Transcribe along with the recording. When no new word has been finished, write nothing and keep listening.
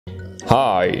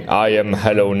Hi, I am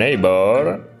Hello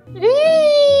Neighbor.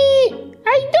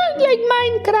 I don't like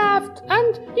Minecraft,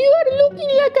 and you are looking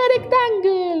like a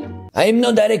rectangle. I am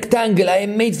not a rectangle, I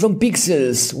am made from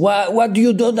pixels. What do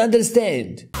you don't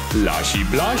understand?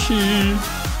 LushyPlushie.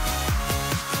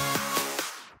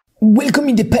 Welcome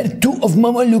in the part 2 of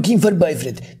Momo looking for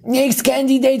boyfriend. Next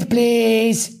candidate,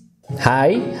 please.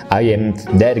 Hi, I am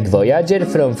Derek Voyager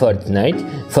from Fortnite.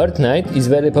 Fortnite is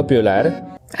very popular.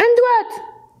 And what?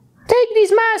 Take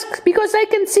this mask because I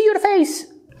can see your face.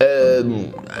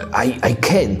 I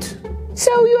can't.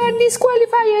 So you are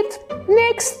disqualified.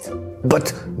 Next.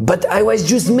 But I was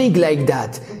just made like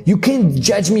that. You can't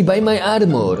judge me by my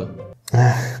armor.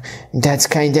 That's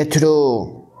kinda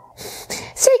true.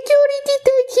 Security,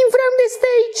 take him from the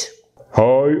stage.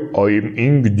 Hi, I am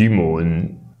Ink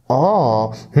Demon.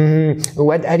 Oh,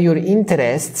 what are your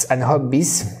interests and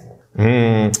hobbies?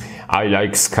 I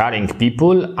like scaring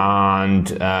people and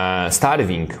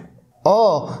starving.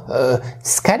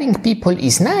 Scaring people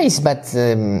is nice, but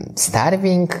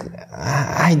starving,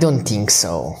 I don't think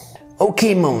so.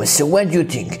 Okay, Momo, so what do you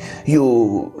think?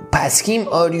 You pass him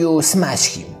or you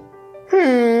smash him?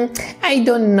 I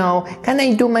don't know. Can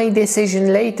I do my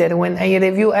decision later when I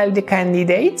review all the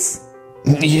candidates?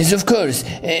 Yes, of course.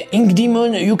 Ink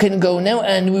Demon, you can go now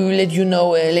and we will let you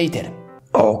know later.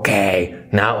 Okay,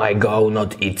 now I go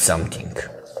not eat something.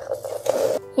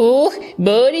 Oh,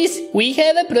 Boris, we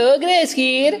have a progress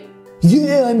here.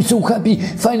 Yeah, I'm so happy.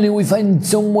 Finally, we find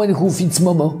someone who fits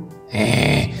Momo.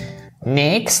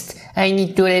 Next, I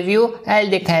need to review all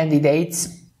the candidates.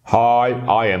 Hi,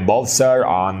 I am Bowser,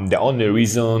 and the only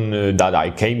reason that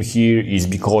I came here is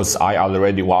because I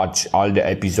already watched all the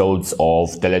episodes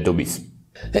of Teletubbies.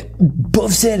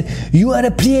 Bowser, you are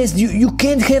a priest. You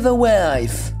can't have a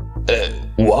wife.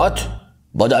 What?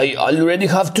 But I already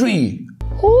have 3.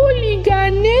 Holy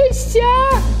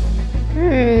Ganesha!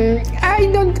 I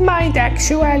don't mind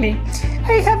actually.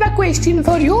 I have a question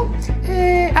for you.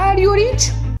 Are you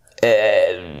rich?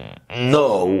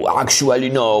 No, actually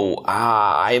no.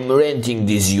 I'm renting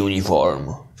this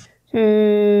uniform.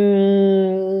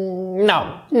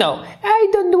 No, I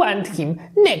don't want him.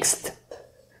 Next.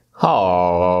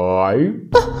 Hi.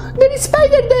 Oh, there is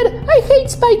spider there. I hate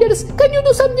spiders. Can you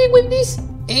do something with this?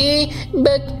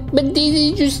 But this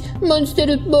is just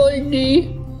monster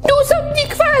body. Do something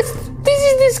fast. This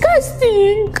is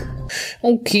disgusting.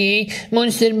 Okay,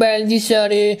 Monster Baldi,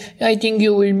 sorry. I think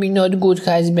you will be not good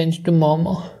husband to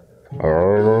Momo.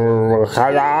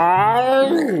 Hello,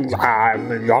 I'm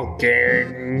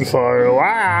looking for a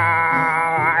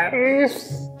wife.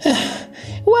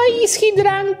 Why is he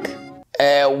drunk?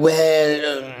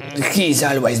 He's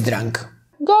always drunk.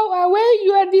 Go away,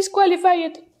 you are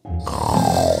disqualified.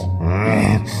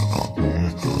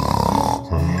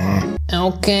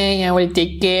 Okay, I will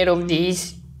take care of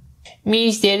this.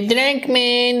 Mr.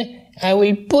 Drunkman, I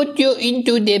will put you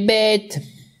into the bed.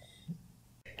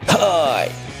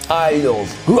 Hi, I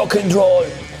love rock and roll,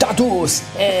 tattoos,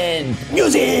 and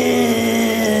music.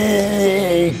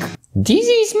 This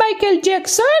is Michael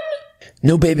Jackson?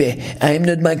 No, baby, I am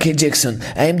not Michael Jackson.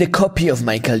 I am the copy of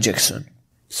Michael Jackson.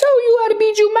 So you are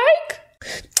Bijou Mike?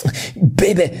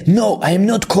 Baby, no, I am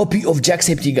not copy of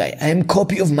Jacksepticeye. I am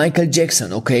copy of Michael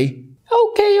Jackson, okay?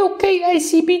 Okay, I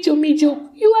see Bijou.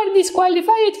 You are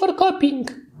disqualified for copying.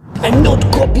 I'm not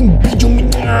copying Bijou.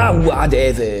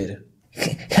 Whatever.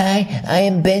 Hi, I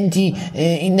am Bendy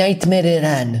in Nightmare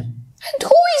Run. And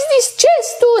who is this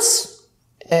Chestus?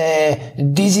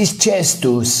 This is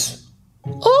Chestus.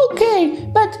 Okay,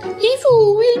 but if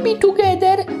you will be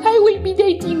together, I will be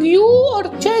dating you or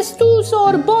Chestus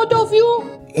or both of you.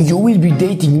 You will be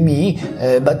dating me,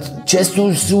 but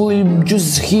Chestus will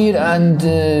just hear and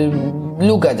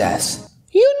look at us.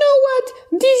 You know what?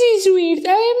 This is weird.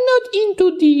 I am not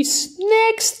into this.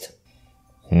 Next.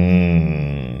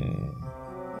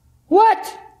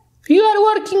 What? You are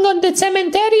working on the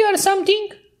cemetery or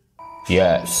something?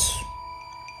 Yes,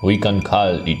 we can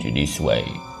call it this way.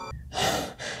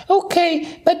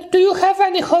 Okay, but do you have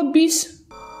any hobbies?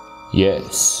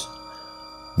 Yes,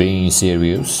 being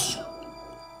serious,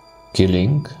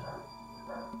 killing,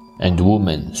 and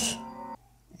women's.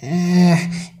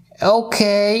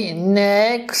 Okay,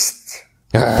 next.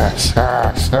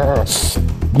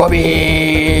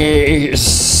 Bobbies!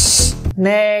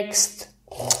 Next.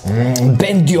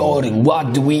 Bendior,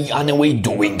 what are we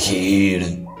doing here?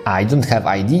 I don't have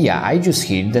idea. I just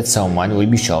heard that someone will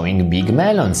be showing big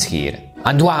melons here.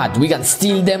 And what? We can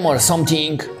steal them or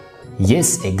something?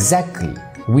 Yes, exactly.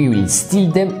 We will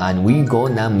steal them and we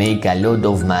gonna make a lot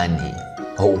of money.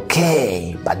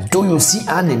 Okay, but do you see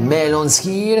any melons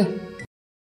here?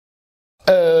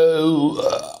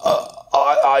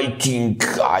 I think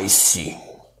I see.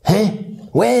 Huh?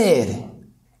 Where?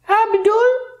 Abdul,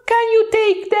 can you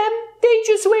take them? They're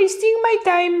just wasting my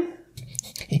time.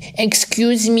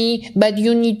 Excuse me, but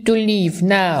you need to leave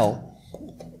now.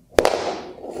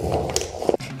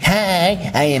 Hi,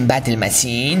 I am Battle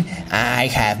Machine. I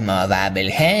have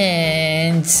movable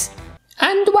hands.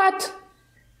 And what?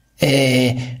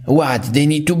 What? They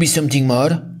need to be something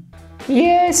more?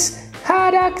 Yes,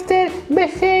 character,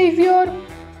 behavior,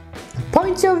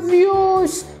 points of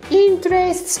views,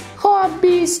 interests,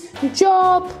 hobbies,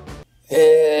 job.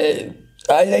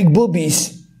 I like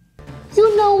boobies.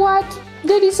 You know what?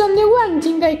 There is only one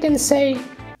thing I can say.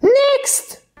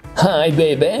 Next! Hi,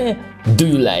 baby. Do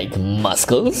you like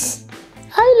muscles?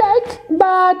 I like,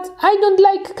 but I don't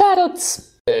like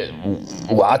carrots.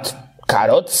 What?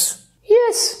 Carrots?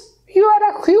 Yes, you are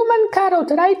a human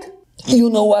carrot, right? You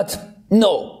know what?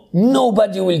 No,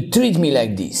 nobody will treat me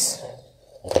like this.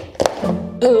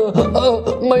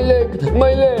 My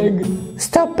leg.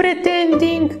 Stop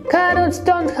pretending. Carrots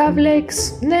don't have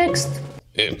legs. Next.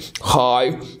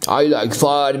 Hi, I like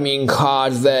farming,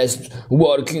 harvest,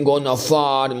 working on a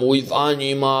farm with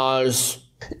animals.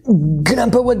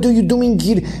 Grandpa, what are you doing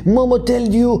here? Momo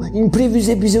told you in previous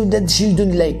episode that she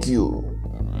don't like you.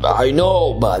 I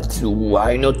know, but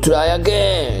why not try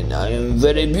again? I am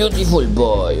very beautiful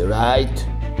boy, right?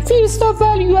 First of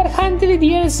all, you are 100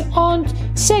 years old.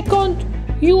 Second,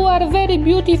 you are very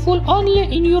beautiful only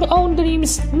in your own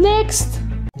dreams. Next.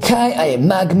 Hi, I am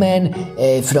Magman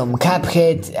from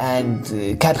Cuphead, and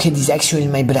Cuphead is actually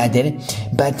my brother.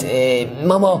 But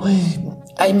Momo,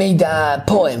 I made a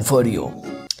poem for you.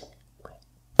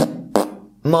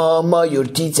 Momo, your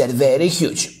teeth are very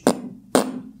huge.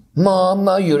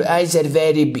 Momo, your eyes are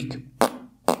very big.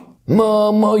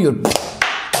 Momo, your...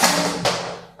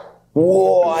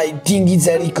 Whoa, I think it's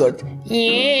a record.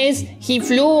 Yes, he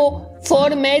flew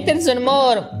 4 meters or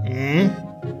more.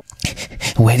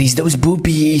 Where is those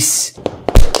boobies?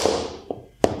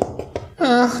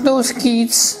 Those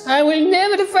kids. I will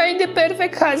never find the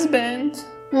perfect husband.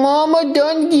 Momo,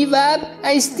 don't give up.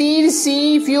 I still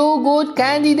see few good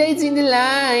candidates in the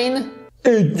line.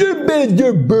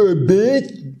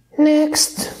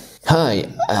 Next. Hi,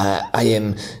 I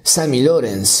am Sammy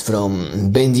Lawrence from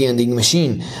Bendy and the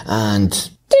Machine, and...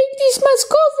 Take this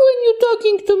mask off when you're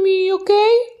talking to me,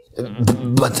 okay?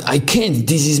 But I can't,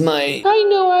 this is my... I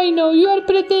know, you are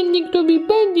pretending to be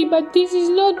Bendy, but this is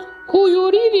not who you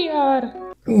really are.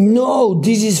 No,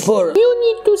 this is for... You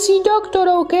need to see doctor,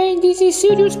 okay? This is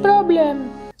serious problem.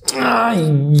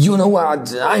 You know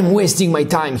what, I'm wasting my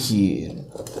time here.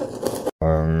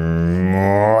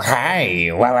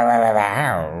 Hi.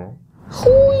 Wow.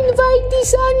 Who invite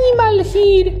this animal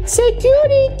here?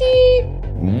 Security!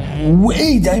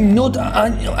 Wait, I'm not... I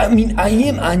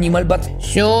am animal, but...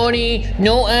 Sorry,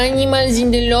 no animals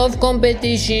in the love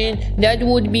competition. That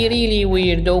would be really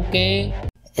weird, okay?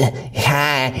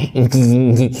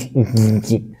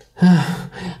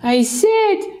 I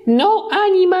said no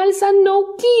animals and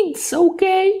no kids,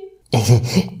 okay?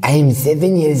 I am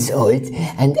 7 years old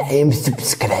and I am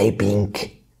subscribing.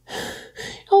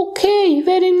 Okay,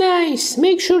 very nice.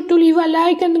 Make sure to leave a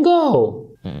like and go.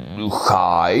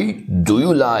 Hi, do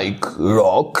you like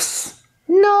rocks?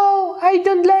 No, I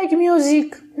don't like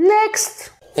music.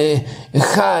 Next.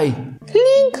 Hi.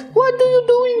 Link, what are you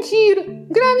doing here?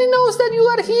 Granny knows that you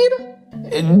are here?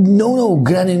 No,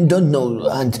 Granny don't know,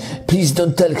 and please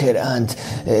don't tell her, and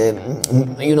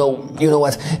you know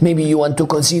what, maybe you want to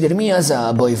consider me as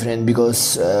a boyfriend,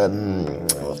 because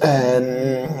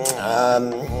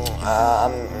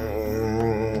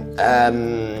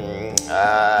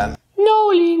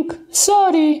No, Link,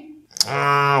 sorry.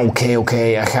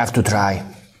 Okay, I have to try.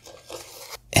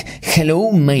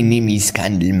 Hello, my name is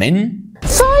Candleman.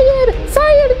 Fire,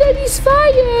 there is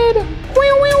fire.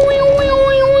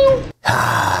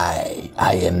 Hi,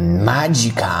 I am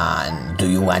Magican. Do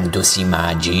you want to see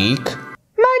magic?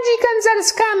 Magicans are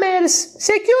scammers.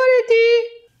 Security.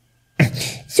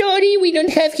 Sorry, we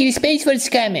don't have here space for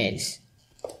scammers.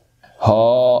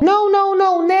 No,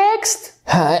 next.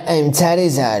 Hi, I'm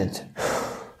Charizard.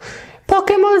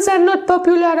 Pokemons are not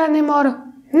popular anymore.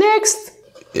 Next.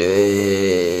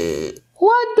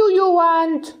 What do you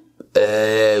want?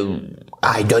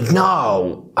 I don't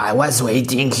know. I was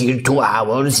waiting here 2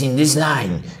 hours in this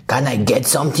line. Can I get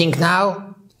something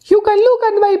now? You can look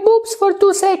at my boobs for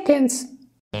 2 seconds.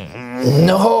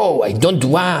 No, I don't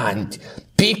want.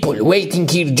 People waiting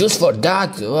here just for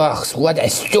that. Ugh, what a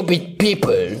stupid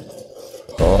people.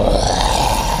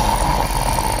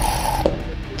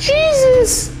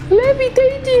 Jesus!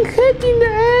 Levitating head in the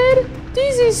air?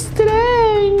 This is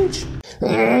strange.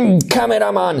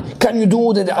 Cameraman, can you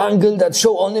do the angle that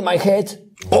show only my head?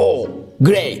 Oh,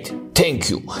 great. Thank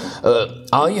you.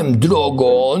 I am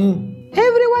Drogon.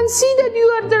 Everyone see that you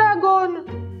are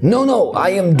Dragon. No, I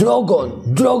am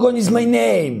Drogon. Drogon is my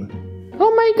name.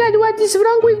 Oh my god, what is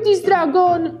wrong with this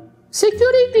dragon?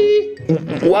 Security!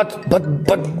 What? But.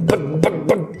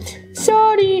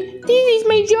 Sorry, this is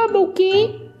my job,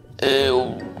 okay?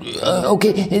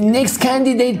 Okay, next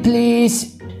candidate,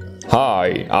 please.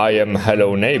 Hi, I am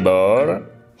Hello Neighbor.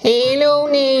 Hello,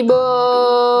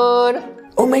 neighbor.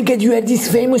 Oh my god, you are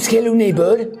this famous Hello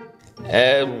Neighbor?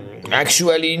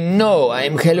 Actually, no, I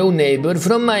am Hello Neighbor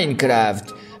from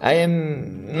Minecraft. I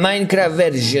am Minecraft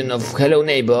version of Hello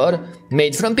Neighbor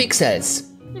made from pixels.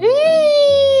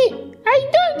 I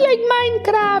don't like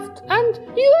Minecraft, and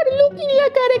you are looking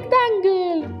like a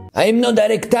rectangle. I am not a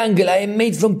rectangle, I am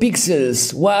made from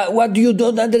pixels. What do you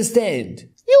don't understand?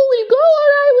 You will go or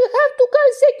I will have to call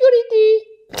security.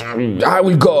 I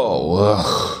will go.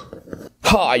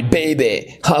 Hi,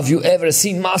 baby. Have you ever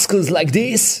seen muscles like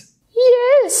this?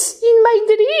 Yes, in my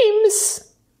dreams.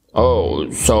 Oh,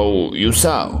 so you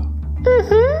saw?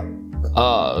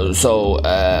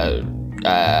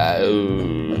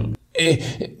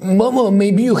 Momo,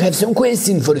 maybe you have some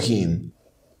question for him.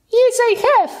 Yes, I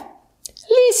have.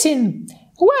 Listen,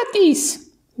 what is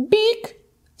big,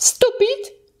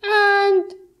 stupid,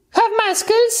 and have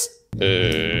muscles?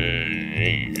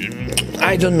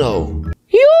 I don't know.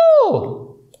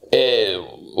 You!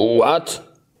 What?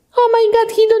 Oh my god,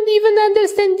 he don't even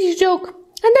understand this joke.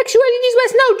 And actually, this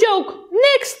was no joke.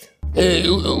 Next!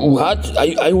 What?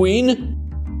 I win?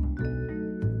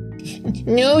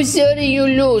 No, sorry, you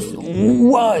lose.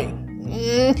 Why?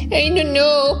 I don't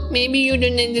know. Maybe you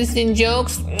don't understand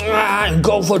jokes.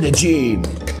 Go for the gym.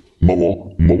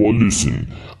 Momo, listen.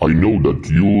 I know that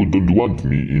you don't want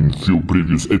me in few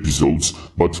previous episodes,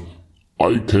 but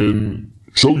I can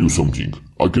show you something.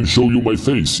 I can show you my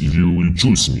face if you will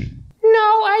choose me.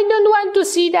 No, I don't want to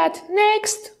see that.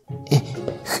 Next!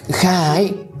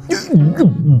 Hi.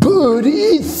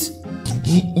 Boris?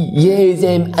 Yes,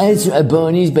 I'm also a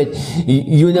bonus, but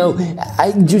you know,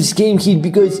 I just came here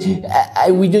because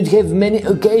we don't have many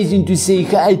occasions to say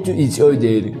hi to each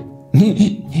other.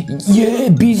 Yeah,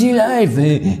 busy life,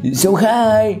 so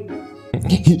hi.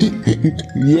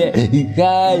 Yeah,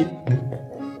 hi.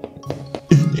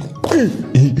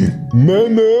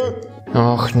 Mama.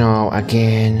 Oh no,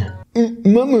 again.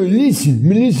 Mama,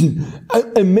 listen.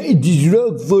 I made this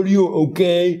rock for you,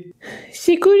 okay?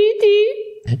 Security?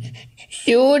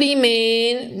 Sorry,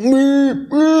 man.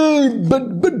 But.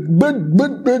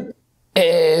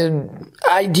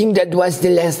 I think that was the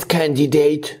last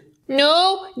candidate.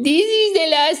 No, this is the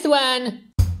last one.